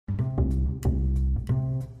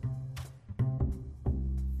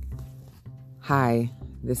Hi,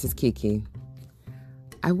 this is Kiki.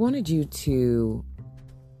 I wanted you to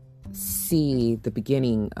see the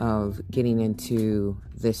beginning of getting into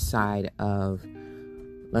this side of,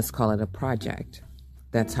 let's call it a project.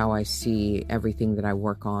 That's how I see everything that I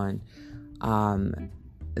work on,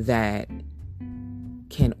 that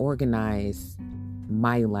can organize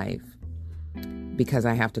my life, because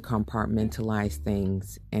I have to compartmentalize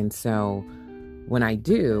things. And so when I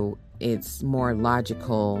do, it's more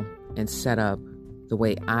logical and set up the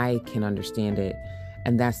way I can understand it.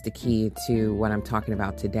 And that's the key to what I'm talking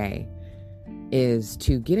about today, is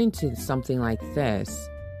to get into something like this.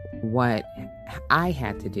 What I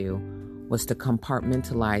had to do was to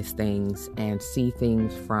compartmentalize things and see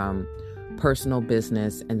things from personal,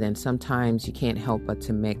 business, and then sometimes you can't help but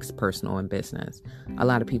to mix personal and business. A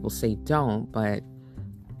lot of people say don't, but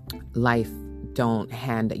life don't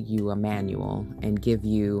hand you a manual and give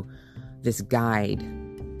you this guide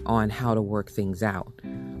on how to work things out.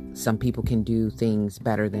 Some people can do things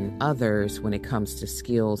better than others when it comes to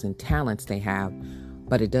skills and talents they have,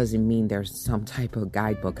 but it doesn't mean there's some type of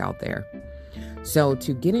guidebook out there. So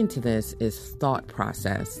to get into this is thought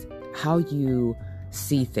process, how you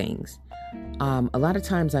see things. A lot of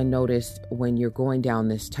times I notice when you're going down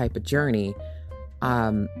this type of journey,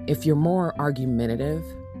 if you're more argumentative,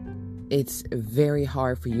 it's very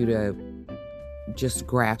hard for you to just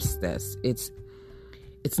grasp this.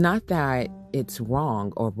 It's not that it's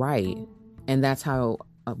wrong or right. And that's how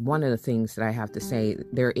one of the things that I have to say,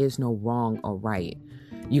 there is no wrong or right.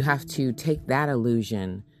 You have to take that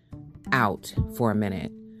illusion out for a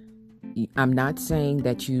minute. I'm not saying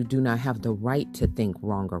that you do not have the right to think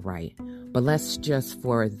wrong or right, but let's just,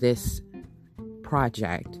 for this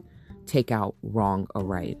project, take out wrong or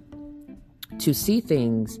right. To see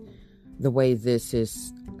things the way this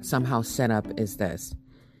is somehow set up is this.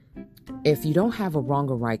 If you don't have a wrong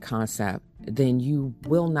or right concept, then you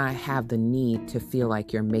will not have the need to feel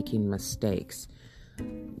like you're making mistakes.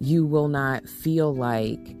 You will not feel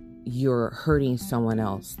like you're hurting someone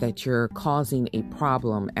else, that you're causing a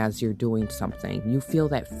problem as you're doing something. You feel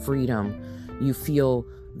that freedom. You feel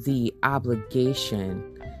the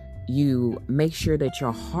obligation. You make sure that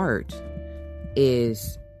your heart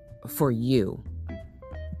is for you.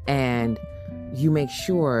 And you make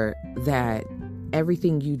sure that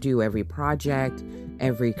everything you do, every project,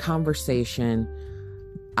 every conversation,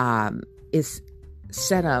 is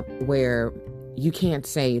set up where you can't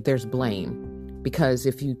say there's blame. Because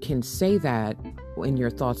if you can say that in your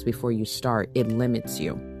thoughts before you start, it limits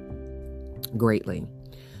you greatly.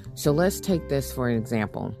 So let's take this for an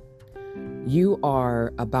example. You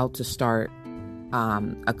are about to start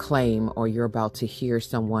a claim, or you're about to hear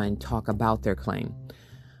someone talk about their claim.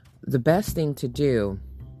 The best thing to do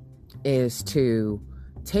is to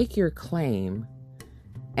take your claim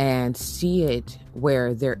and see it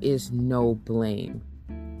where there is no blame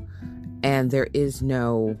and there is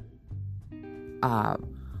no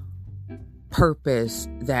purpose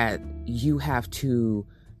that you have to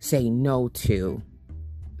say no to.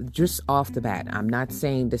 Just off the bat, I'm not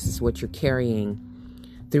saying this is what you're carrying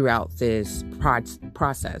throughout this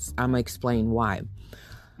process. I'm going to explain why.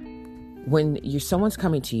 When someone's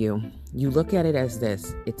coming to you, you look at it as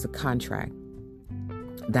this. It's a contract.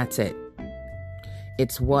 That's it.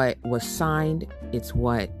 It's what was signed. It's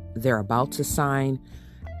what they're about to sign.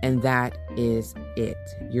 And that is it.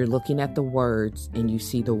 You're looking at the words and you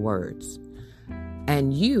see the words.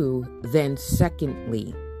 And you then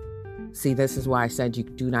secondly, see, this is why I said you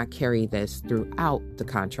do not carry this throughout the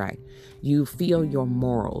contract. You feel your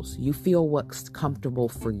morals. You feel what's comfortable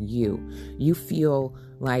for you. You feel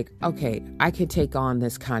like, okay, I can take on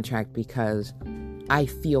this contract because I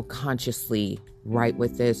feel consciously right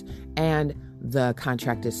with this, and the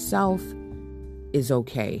contract itself is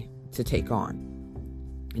okay to take on.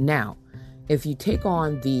 Now, if you take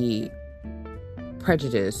on the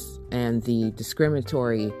prejudice and the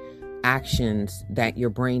discriminatory actions that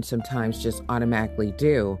your brain sometimes just automatically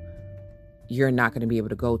do, you're not going to be able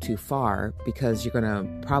to go too far, because you're going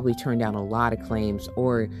to probably turn down a lot of claims,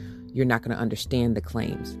 or you're not going to understand the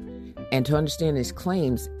claims. And to understand these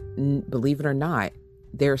claims, believe it or not,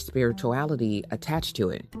 there's spirituality attached to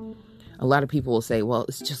it. A lot of people will say, well,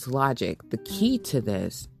 it's just logic. The key to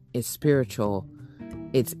this is spiritual.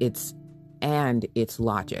 It's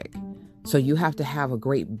logic. So you have to have a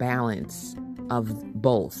great balance of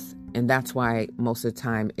both. And that's why most of the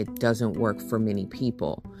time it doesn't work for many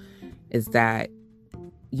people, is that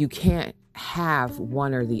you can't have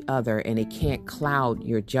one or the other, and it can't cloud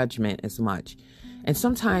your judgment as much. And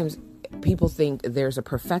sometimes people think there's a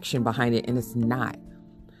perfection behind it, and it's not.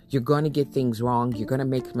 You're going to get things wrong. You're going to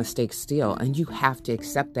make mistakes still. And you have to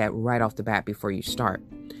accept that right off the bat before you start.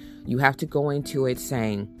 You have to go into it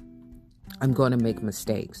saying, I'm going to make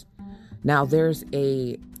mistakes. Now, there's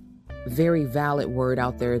a very valid word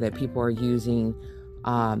out there that people are using,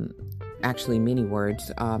 actually many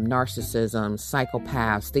words, narcissism,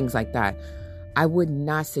 psychopaths, things like that. I would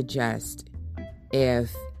not suggest,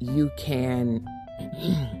 if you can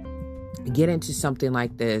get into something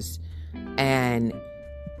like this and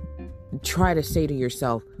try to say to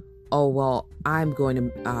yourself, oh, well, I'm going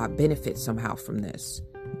to benefit somehow from this.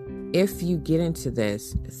 If you get into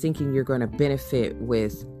this thinking you're going to benefit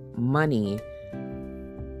with money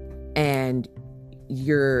and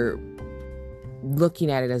you're looking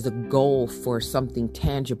at it as a goal for something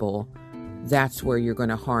tangible, that's where you're going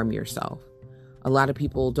to harm yourself. A lot of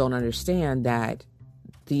people don't understand that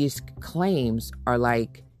these claims are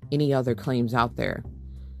like any other claims out there.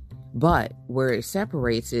 But where it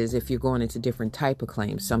separates is if you're going into different type of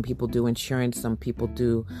claims. Some people do insurance, some people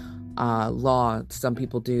do law, some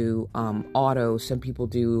people do auto, some people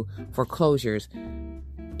do foreclosures.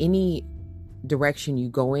 Any direction you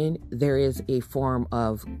go in, there is a form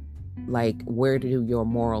of like, where do your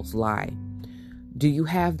morals lie? Do you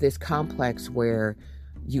have this complex where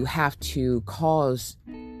you have to cause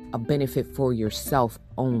a benefit for yourself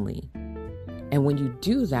only? And when you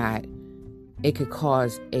do that, it could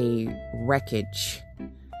cause a wreckage,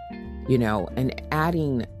 and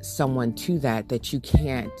adding someone to that you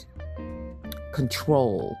can't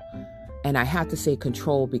control. And I have to say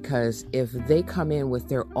control because if they come in with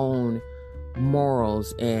their own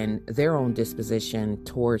morals and their own disposition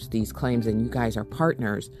towards these claims and you guys are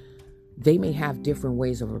partners, they may have different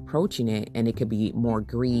ways of approaching it, and it could be more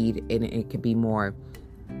greed, and it could be more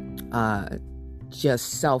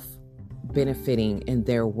just self-benefiting in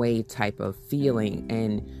their way type of feeling,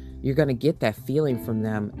 and you're going to get that feeling from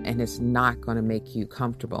them, and it's not going to make you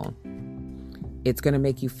comfortable. It's going to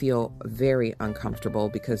make you feel very uncomfortable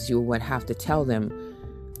because you would have to tell them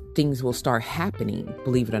things will start happening,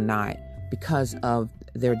 believe it or not, because of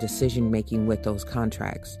their decision making with those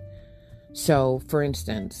contracts. So, for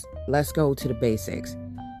instance, let's go to the basics.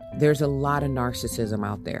 There's a lot of narcissism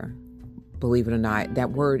out there. Believe it or not,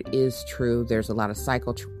 that word is true. There's a lot of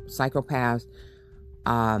psychopaths.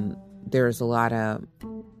 There's a lot of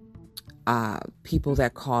people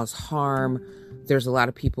that cause harm. There's a lot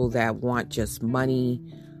of people that want just money.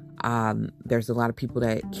 There's a lot of people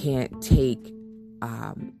that can't take,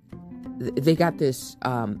 they got this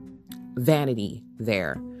vanity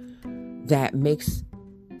there that makes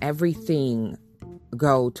everything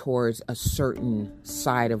go towards a certain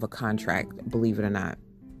side of a contract, believe it or not.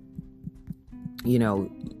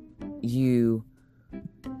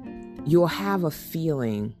 You'll have a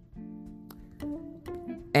feeling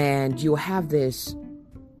and you'll have this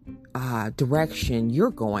direction you're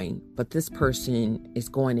going, but this person is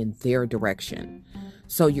going in their direction.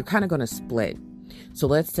 So you're kind of going to split. So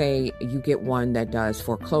let's say you get one that does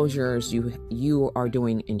foreclosures, you are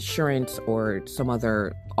doing insurance or some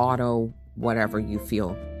other auto, whatever you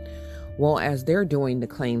feel. Well, as they're doing the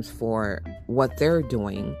claims for what they're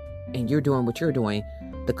doing and you're doing what you're doing,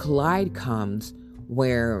 the collide comes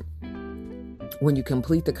where when you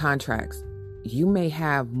complete the contracts, you may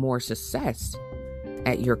have more success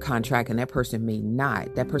at your contract and that person may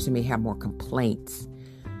not. That person may have more complaints.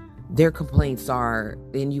 Their complaints are,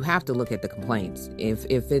 and you have to look at the complaints. If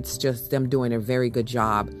it's just them doing a very good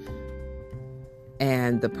job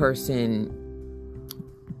and the person,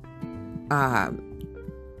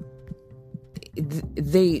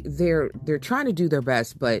 they're trying to do their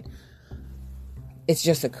best, but it's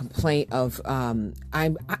just a complaint of,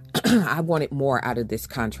 I wanted more out of this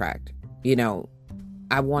contract.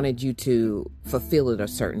 I wanted you to fulfill it a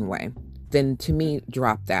certain way. Then to me,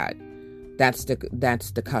 drop that. That's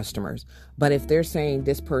the customers. But if they're saying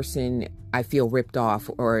this person, I feel ripped off,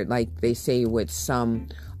 or like they say with some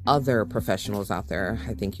other professionals out there,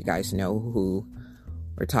 I think you guys know who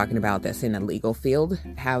we're talking about, that's in the legal field,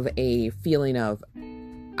 have a feeling of,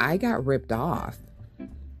 I got ripped off,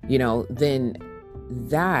 then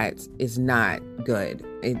that is not good.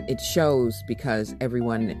 It shows because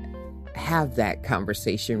everyone have that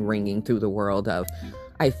conversation ringing through the world of,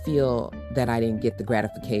 I feel that I didn't get the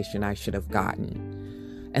gratification I should have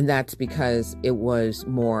gotten. And that's because it was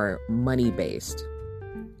more money-based.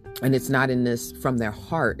 And it's not in this from their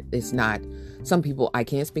heart. It's not, some people, I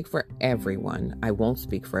can't speak for everyone. I won't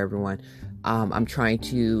speak for everyone. I'm trying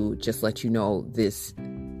to just let you know this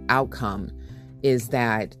outcome is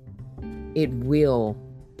that it will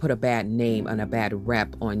put a bad name and a bad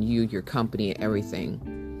rep on you, your company, and everything.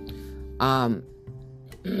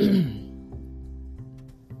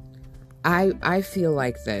 I feel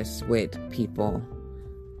like this with people,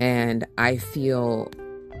 and I feel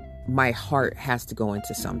my heart has to go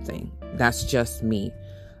into something. That's just me.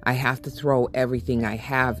 I have to throw everything I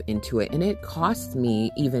have into it. And it costs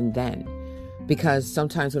me even then, because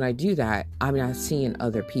sometimes when I do that, I'm not seeing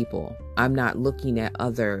other people. I'm not looking at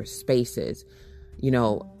other spaces.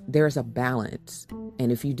 There's a balance.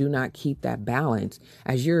 And if you do not keep that balance,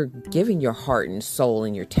 as you're giving your heart and soul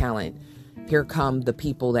and your talent, here come the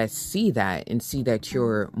people that see that and see that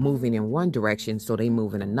you're moving in one direction, so they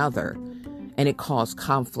move in another. And it causes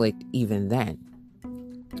conflict even then.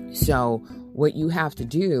 So what you have to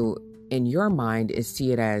do in your mind is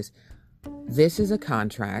see it as, this is a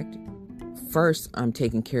contract. First, I'm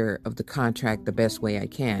taking care of the contract the best way I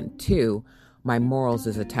can. 2, my morals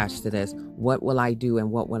is attached to this. What will I do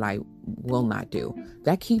and what will not do?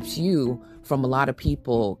 That keeps you from a lot of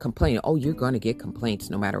people complaining. Oh, you're going to get complaints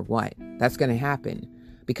no matter what. That's going to happen.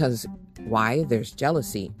 Because why? There's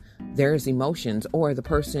jealousy. There's emotions. Or the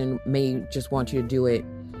person may just want you to do it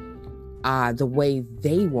the way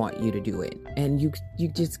they want you to do it. And you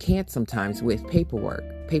just can't sometimes with paperwork.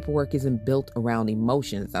 Paperwork isn't built around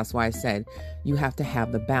emotions. That's why I said you have to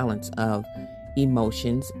have the balance of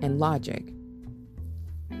emotions and logic.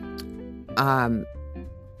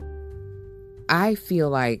 I feel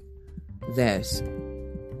like this.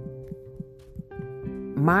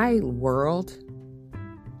 My world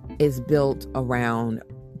is built around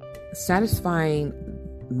satisfying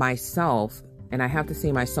myself, and I have to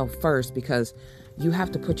say myself first because you have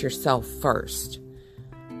to put yourself first.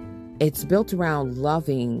 It's built around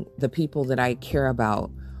loving the people that I care about,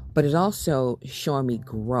 but it also showing me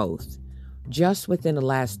growth. Just within the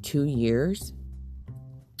last 2 years,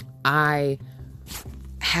 I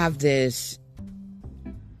have this,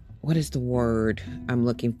 what is the word I'm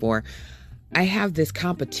looking for? I have this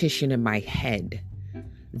competition in my head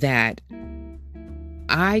that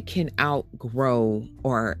I can outgrow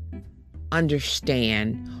or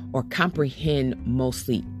understand or comprehend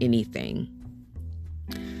mostly anything.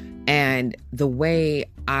 And the way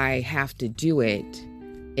I have to do it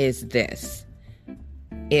is this.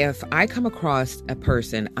 If I come across a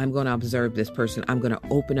person, I'm going to observe this person. I'm going to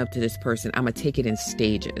open up to this person. I'm going to take it in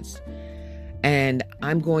stages. And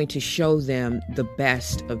I'm going to show them the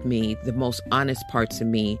best of me, the most honest parts of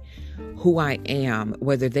me, who I am,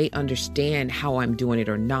 whether they understand how I'm doing it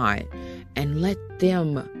or not. And let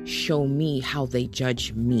them show me how they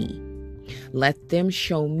judge me. Let them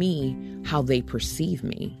show me how they perceive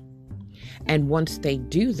me. And once they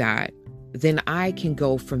do that, then I can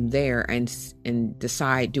go from there and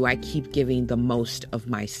decide, do I keep giving the most of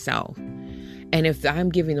myself? And if I'm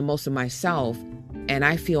giving the most of myself and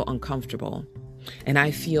I feel uncomfortable and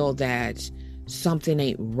I feel that something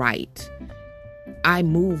ain't right, I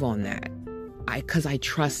move on that because I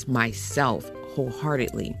trust myself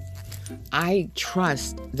wholeheartedly. I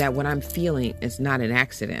trust that what I'm feeling is not an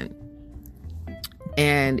accident.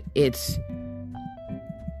 And it's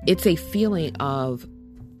a feeling of,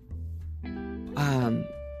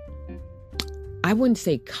 I wouldn't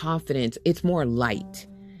say confidence. It's more light.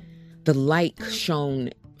 The light shown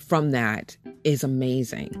from that is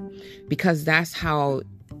amazing because that's how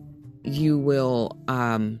you will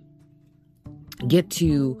get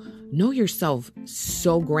to know yourself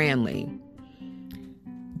so grandly.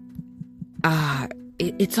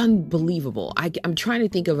 It's unbelievable. I'm trying to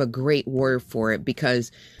think of a great word for it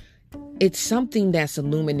because it's something that's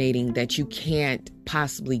illuminating that you can't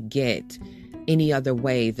possibly get any other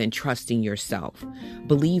way than trusting yourself,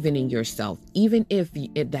 believing in yourself, even if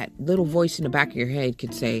that little voice in the back of your head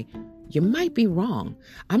could say, you might be wrong.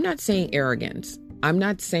 I'm not saying arrogance. I'm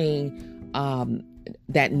not saying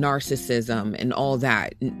that narcissism and all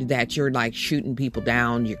that you're like shooting people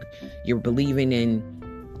down. You're believing in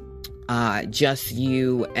just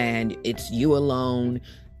you and it's you alone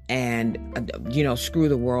and, screw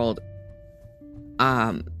the world.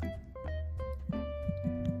 I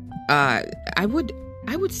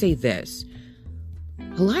would say this.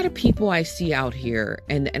 A lot of people I see out here,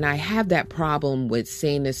 and I have that problem with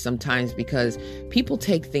saying this sometimes because people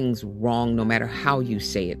take things wrong no matter how you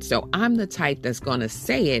say it. So I'm the type that's going to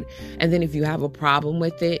say it. And then if you have a problem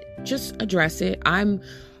with it, just address it.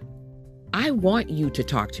 I want you to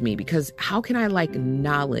talk to me because how can I like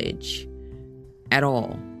knowledge at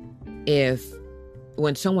all if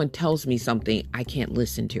when someone tells me something, I can't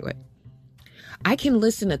listen to it? I can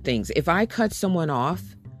listen to things. If I cut someone off,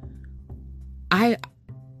 I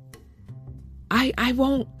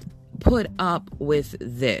won't put up with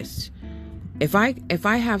this. If I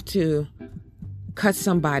have to cut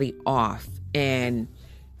somebody off and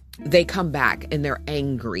they come back and they're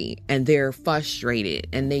angry and they're frustrated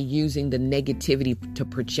and they're using the negativity to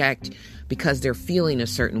project because they're feeling a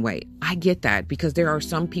certain way. I get that, because there are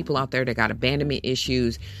some people out there that got abandonment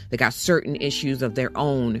issues, that got certain issues of their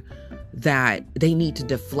own that they need to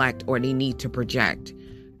deflect or they need to project.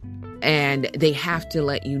 And they have to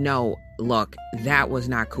let you know, look, that was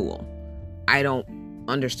not cool. I don't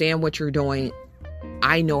understand what you're doing.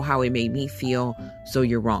 I know how it made me feel, so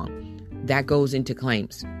you're wrong. That goes into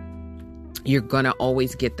claims. You're going to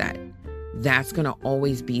always get that. That's going to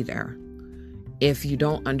always be there. If you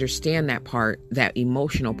don't understand that part, that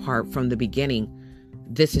emotional part from the beginning,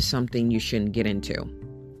 this is something you shouldn't get into.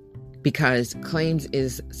 Because claims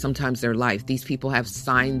is sometimes their life. These people have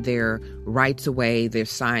signed their rights away. They've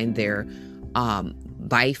signed their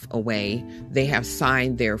life away. They have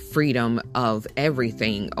signed their freedom of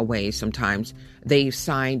everything away sometimes. They've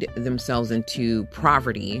signed themselves into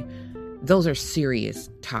poverty. Those are serious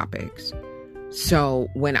topics. So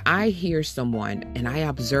when I hear someone and I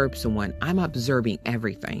observe someone, I'm observing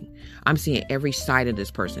everything. I'm seeing every side of this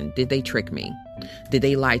person. Did they trick me? Did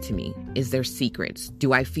they lie to me? Is there secrets?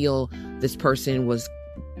 Do I feel this person was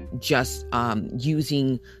just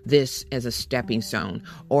using this as a stepping stone?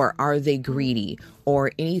 Or are they greedy?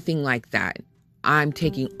 Or anything like that? I'm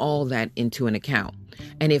taking all that into an account.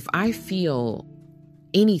 And if I feel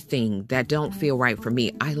anything that don't feel right for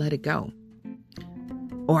me, I let it go.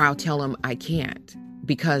 Or I'll tell them I can't,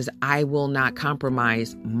 because I will not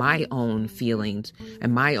compromise my own feelings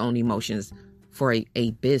and my own emotions for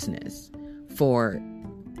a business, for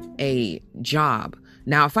a job.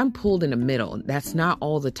 Now, if I'm pulled in the middle, that's not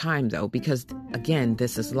all the time though, because again,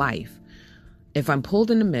 this is life. If I'm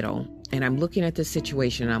pulled in the middle and I'm looking at the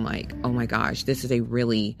situation, I'm like, oh my gosh, this is a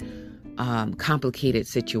really complicated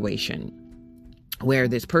situation where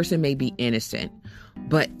this person may be innocent,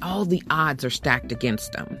 but all the odds are stacked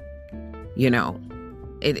against them. You know,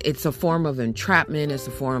 it's a form of entrapment. It's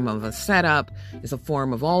a form of a setup. It's a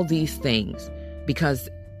form of all these things, because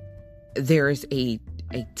there is a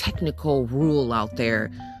technical rule out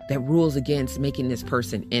there that rules against making this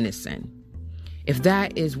person innocent. If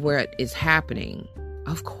that is what is happening,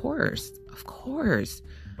 of course,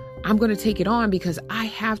 I'm going to take it on, because I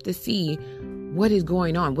have to see what is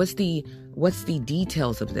going on. What's the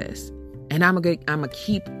details of this? And I'm gonna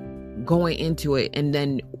keep going into it. And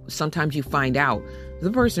then sometimes you find out the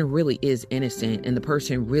person really is innocent and the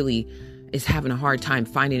person really is having a hard time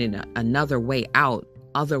finding another way out.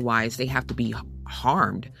 Otherwise, they have to be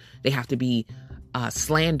harmed. They have to be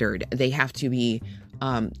slandered. They have to be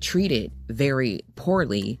treated very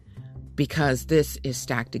poorly, because this is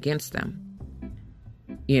stacked against them.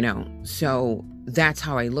 You know, so that's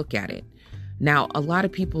how I look at it. Now, a lot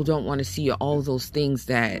of people don't want to see all those things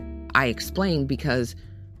that I explained, because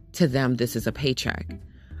to them, this is a paycheck.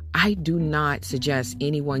 I do not suggest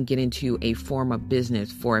anyone get into a form of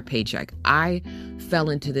business for a paycheck. I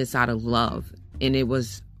fell into this out of love. And it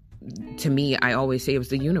was, to me, I always say it was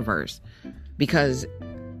the universe, because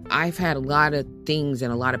I've had a lot of things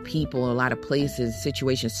and a lot of people, a lot of places,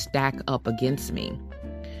 situations stack up against me,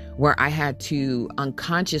 where I had to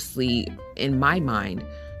unconsciously, in my mind,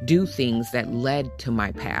 do things that led to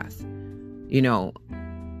my path, you know.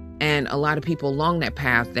 And a lot of people along that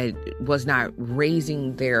path that was not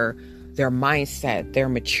raising their mindset, their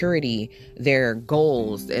maturity, their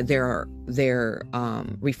goals, their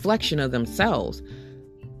reflection of themselves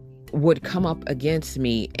would come up against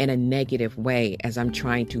me in a negative way as I'm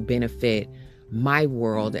trying to benefit my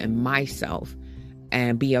world and myself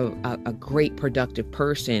and be a great productive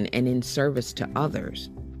person and in service to others.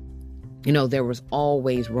 You know, there was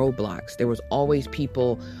always roadblocks. There was always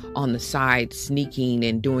people on the side sneaking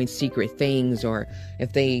and doing secret things. Or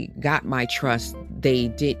if they got my trust, they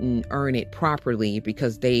didn't earn it properly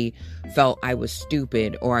because they felt I was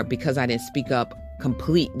stupid, or because I didn't speak up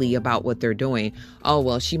completely about what they're doing. Oh,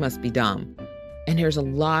 well, she must be dumb. And there's a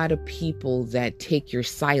lot of people that take your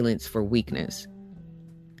silence for weakness.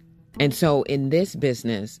 And so in this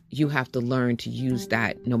business, you have to learn to use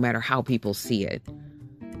that no matter how people see it,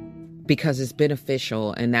 because it's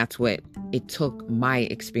beneficial. And that's what it took my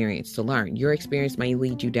experience to learn. Your experience may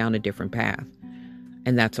lead you down a different path,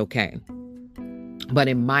 and that's okay. But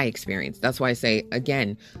in my experience, that's why I say,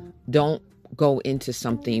 again, don't go into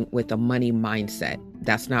something with a money mindset.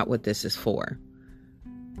 That's not what this is for.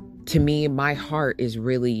 To me, my heart is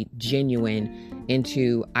really genuine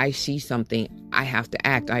into, I see something, I have to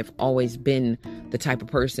act. I've always been the type of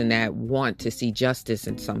person that want to see justice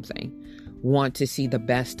in something, want to see the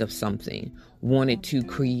best of something, wanted to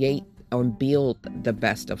create or build the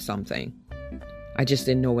best of something. I just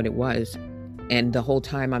didn't know what it was. And the whole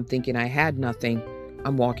time I'm thinking I had nothing,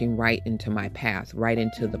 I'm walking right into my path, right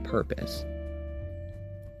into the purpose.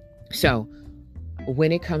 So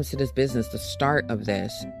when it comes to this business, the start of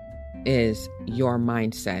this is your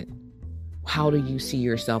mindset. How do you see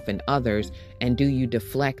yourself and others? And do you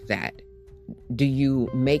deflect that? Do you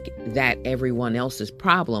make that everyone else's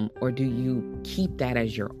problem, or do you keep that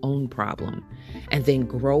as your own problem and then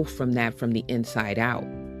grow from that from the inside out?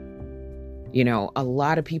 You know, a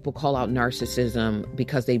lot of people call out narcissism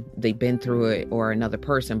because they've been through it, or another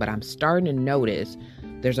person, but I'm starting to notice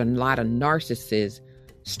there's a lot of narcissists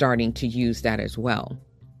starting to use that as well.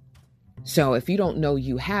 So if you don't know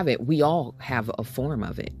you have it, we all have a form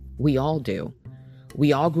of it. We all do.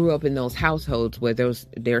 We all grew up in those households where there's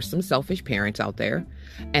some selfish parents out there,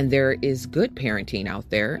 and there is good parenting out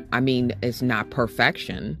there. I mean, it's not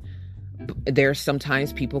perfection. There's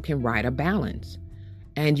sometimes people can ride a balance,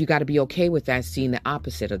 and you got to be okay with that, seeing the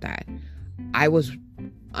opposite of that. I was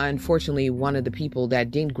unfortunately one of the people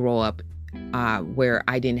that didn't grow up where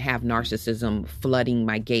I didn't have narcissism flooding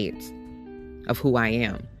my gates of who I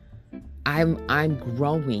am. I'm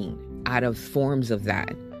growing out of forms of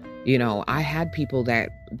that. You know, I had people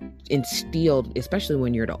that instilled, especially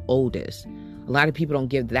when you're the oldest. A lot of people don't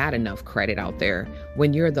give that enough credit out there.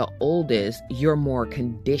 When you're the oldest, you're more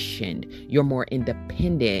conditioned, you're more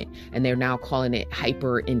independent, and they're now calling it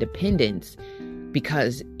hyper independence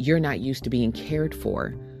because you're not used to being cared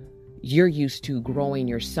for. You're used to growing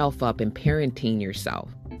yourself up and parenting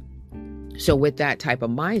yourself. So with that type of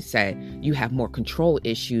mindset, you have more control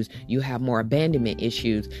issues, you have more abandonment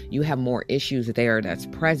issues, you have more issues there that's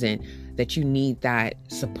present, that you need that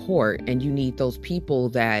support, and you need those people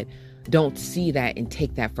that don't see that and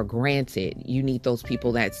take that for granted. You need those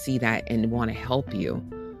people that see that and want to help you.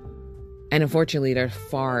 And unfortunately, there's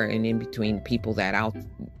far and in between people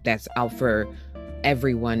that's out for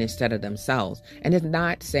everyone instead of themselves. And it's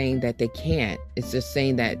not saying that they can't. It's just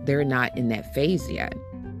saying that they're not in that phase yet.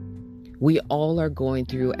 We all are going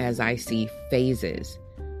through, as I see, phases.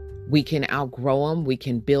 We can outgrow them, we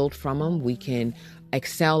can build from them, we can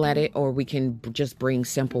excel at it, or we can just bring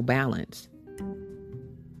simple balance.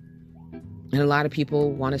 And a lot of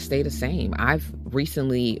people want to stay the same. I've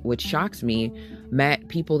recently, which shocks me, met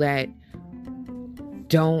people that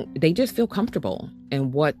they just feel comfortable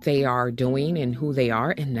in what they are doing and who they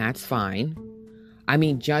are, and that's fine. I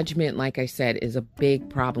mean, judgment, like I said, is a big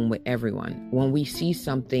problem with everyone. When we see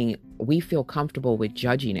something, we feel comfortable with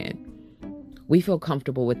judging it. We feel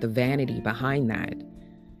comfortable with the vanity behind that.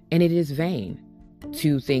 And it is vain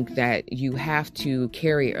to think that you have to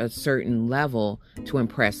carry a certain level to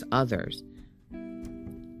impress others.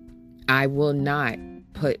 I will not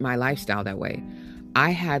put my lifestyle that way.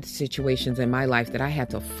 I had situations in my life that I had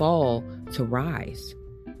to fall to rise.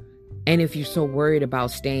 And if you're so worried about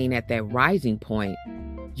staying at that rising point,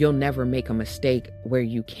 you'll never make a mistake where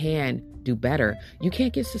you can do better. You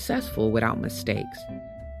can't get successful without mistakes.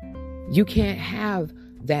 You can't have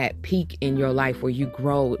that peak in your life where you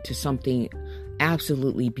grow to something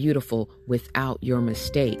absolutely beautiful without your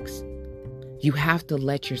mistakes. You have to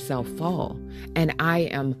let yourself fall. And I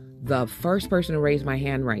am the first person to raise my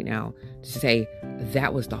hand right now to say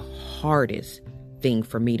that was the hardest thing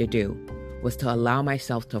for me to do, was to allow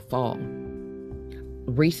myself to fall.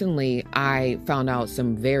 Recently, I found out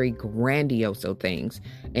some very grandiose things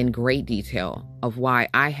in great detail of why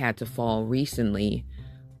I had to fall recently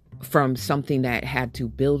from something that had to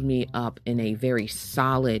build me up in a very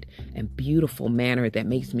solid and beautiful manner that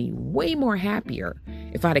makes me way more happier.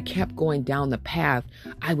 If I'd have kept going down the path,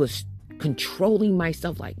 I was controlling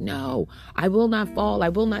myself like, no, I will not fall. I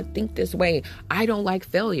will not think this way. I don't like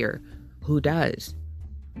failure. Who does?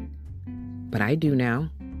 But I do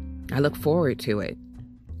now. I look forward to it.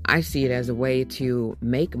 I see it as a way to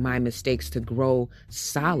make my mistakes, to grow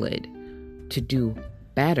solid, to do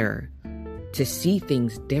better, to see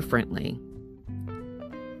things differently.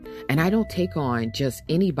 And I don't take on just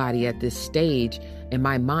anybody at this stage in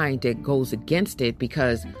my mind that goes against it,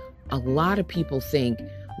 because a lot of people think,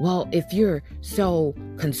 well, if you're so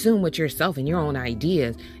consumed with yourself and your own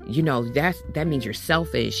ideas, that means you're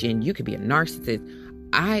selfish and you could be a narcissist.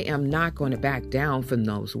 I am not going to back down from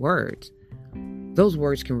those words. Those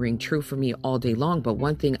words can ring true for me all day long, but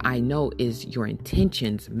one thing I know is your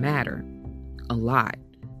intentions matter a lot.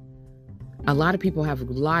 A lot of people have a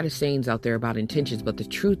lot of sayings out there about intentions, but the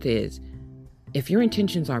truth is, if your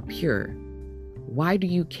intentions are pure, why do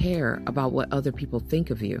you care about what other people think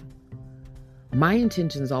of you? My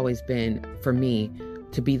intention's always been, for me,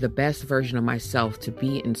 to be the best version of myself, to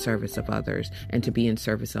be in service of others, and to be in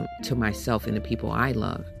service to myself and the people I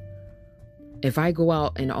love. If I go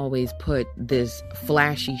out and always put this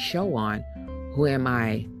flashy show on, who am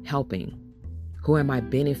I helping? Who am I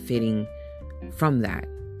benefiting from that?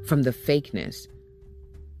 From the fakeness?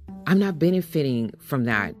 I'm not benefiting from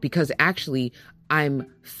that because actually I'm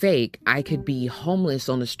fake. I could be homeless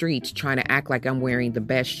on the streets trying to act like I'm wearing the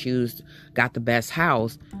best shoes, got the best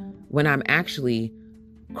house, when I'm actually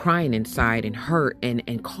crying inside and hurt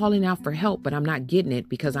and calling out for help, but I'm not getting it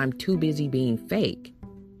because I'm too busy being fake.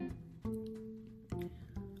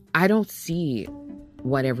 I don't see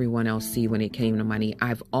what everyone else see when it came to money.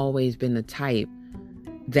 I've always been the type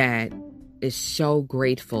that is so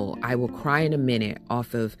grateful. I will cry in a minute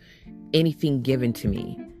off of anything given to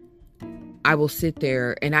me. I will sit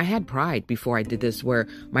there, and I had pride before I did this, where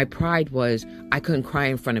my pride was I couldn't cry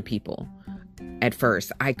in front of people. At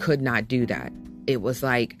first, I could not do that. It was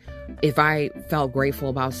like, if I felt grateful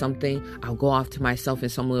about something, I'll go off to myself in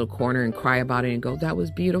some little corner and cry about it and go, that was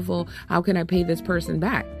beautiful. How can I pay this person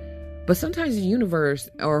back? But sometimes the universe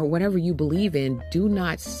or whatever you believe in do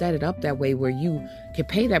not set it up that way where you can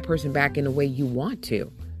pay that person back in the way you want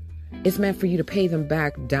to. It's meant for you to pay them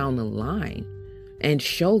back down the line and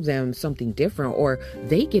show them something different, or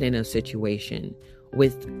they get in a situation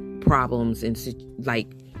with problems and like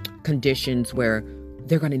conditions where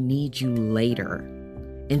they're going to need you later.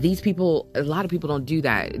 And these people, a lot of people don't do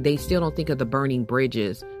that. They still don't think of the burning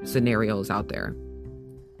bridges scenarios out there.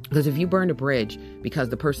 Because if you burn a bridge because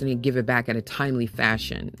the person didn't give it back in a timely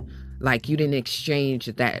fashion, like you didn't exchange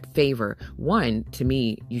that favor, one, to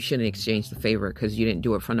me, you shouldn't exchange the favor because you didn't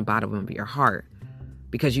do it from the bottom of your heart,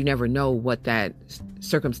 because you never know what that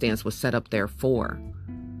circumstance was set up there for.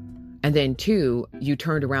 And then two, you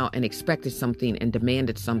turned around and expected something and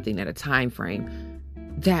demanded something at a time frame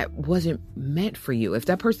that wasn't meant for you. If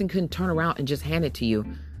that person couldn't turn around and just hand it to you,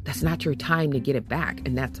 that's not your time to get it back.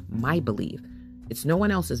 And that's my belief. It's no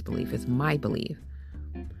one else's belief. It's my belief.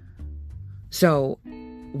 So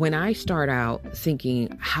when I start out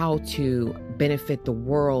thinking how to benefit the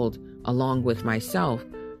world along with myself,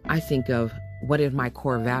 I think of what are my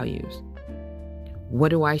core values? What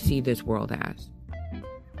do I see this world as?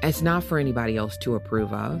 It's not for anybody else to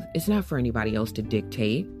approve of. It's not for anybody else to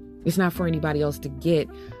dictate. It's not for anybody else to get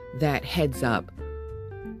that heads up.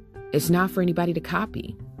 It's not for anybody to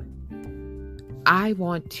copy. I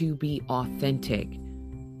want to be authentic.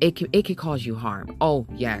 It could cause you harm. Oh,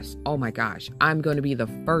 yes. Oh, my gosh. I'm going to be the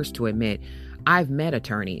first to admit I've met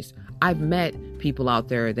attorneys. I've met people out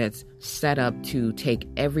there that's set up to take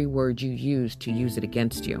every word you use to use it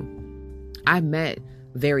against you. I've met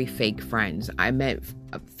very fake friends. I met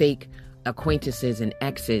fake acquaintances and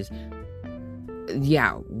exes.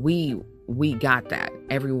 Yeah, we got that.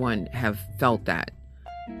 Everyone have felt that.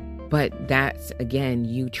 But that's, again,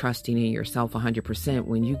 you trusting in yourself 100%.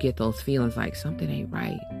 When you get those feelings like something ain't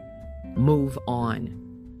right, move on.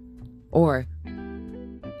 Or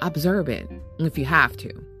observe it if you have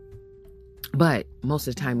to. But most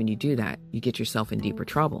of the time when you do that, you get yourself in deeper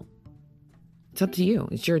trouble. It's up to you.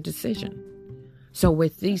 It's your decision. So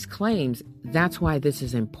with these claims, that's why this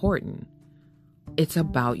is important. It's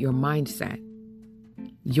about your mindset.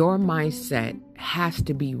 Your mindset has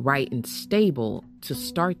to be right and stable to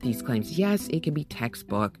start these claims. Yes, it can be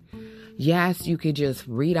textbook. Yes, you could just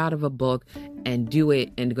read out of a book and do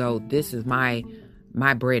it and go, this is my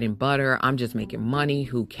bread and butter. I'm just making money.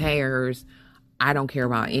 Who cares? I don't care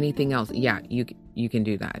about anything else. Yeah, you can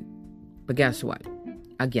do that. But guess what?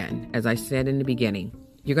 Again, as I said in the beginning,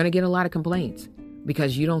 you're going to get a lot of complaints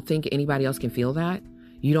because you don't think anybody else can feel that.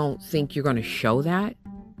 You don't think you're going to show that.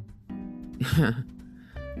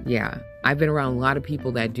 Yeah, I've been around a lot of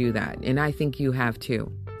people that do that, and I think you have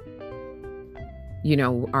too. You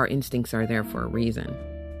know, our instincts are there for a reason.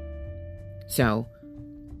 So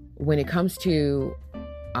when it comes to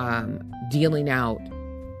dealing out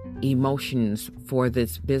emotions for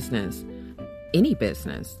this business, any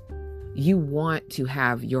business, you want to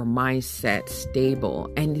have your mindset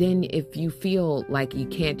stable. And then if you feel like you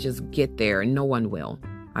can't just get there, no one will.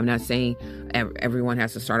 I'm not saying everyone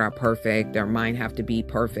has to start out perfect, their mind have to be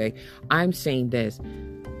perfect. I'm saying this,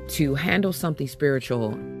 to handle something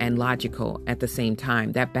spiritual and logical at the same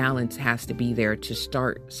time, that balance has to be there to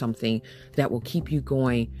start something that will keep you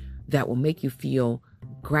going, that will make you feel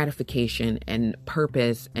gratification and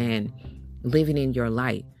purpose and living in your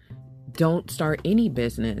light. Don't start any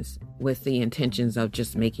business with the intentions of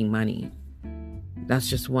just making money. That's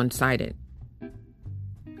just one-sided.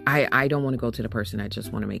 I don't want to go to the person that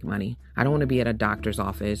just want to make money. I don't want to be at a doctor's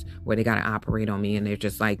office where they got to operate on me and they're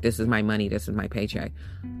just like, this is my money, this is my paycheck.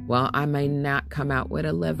 Well, I may not come out with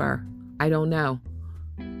a liver. I don't know.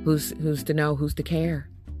 Who's to know? Who's to care?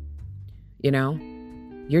 You know,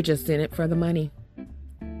 you're just in it for the money.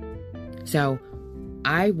 So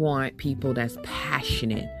I want people that's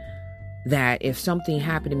passionate that if something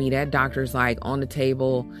happened to me, that doctor's like on the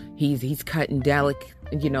table, he's cutting delicate,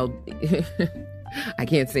 I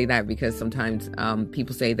can't say that because sometimes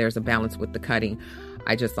people say there's a balance with the cutting.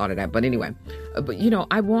 I just thought of that. But anyway,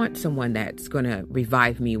 I want someone that's going to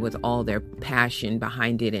revive me with all their passion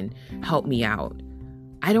behind it and help me out.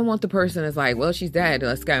 I don't want the person that's like, well, she's dead,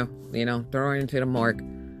 let's go, throw her into the morgue.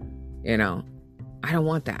 I don't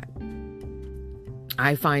want that.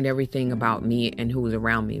 I find everything about me and who's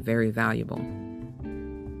around me very valuable.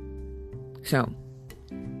 So,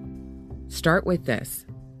 start with this.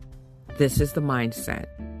 This is the mindset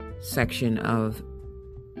section of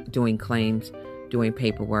doing claims, doing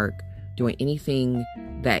paperwork, doing anything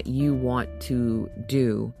that you want to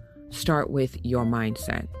do. Start with your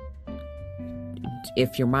mindset.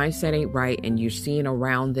 If your mindset ain't right and you're seeing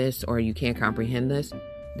around this or you can't comprehend this,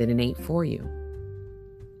 then it ain't for you.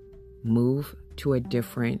 Move to a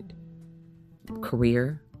different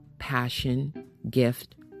career, passion,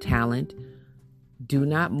 gift, talent. Do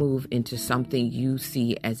not move into something you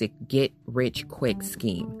see as a get-rich-quick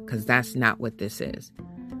scheme, because that's not what this is.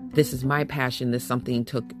 This is my passion. This something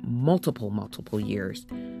took multiple years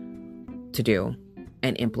to do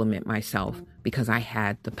and implement myself because I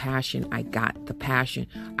had the passion. I got the passion.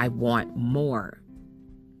 I want more.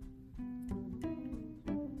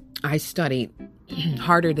 I studied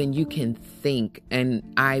harder than you can think, and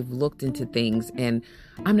I've looked into things, and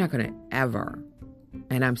I'm not going to ever,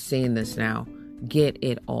 and I'm saying this now, get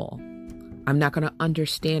it all. I'm not going to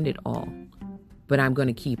understand it all, but I'm going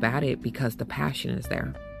to keep at it because the passion is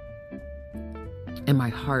there and my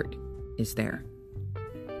heart is there.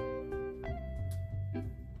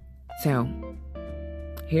 So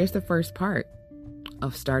here's the first part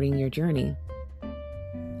of starting your journey.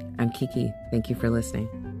 I'm Kiki. Thank you for listening.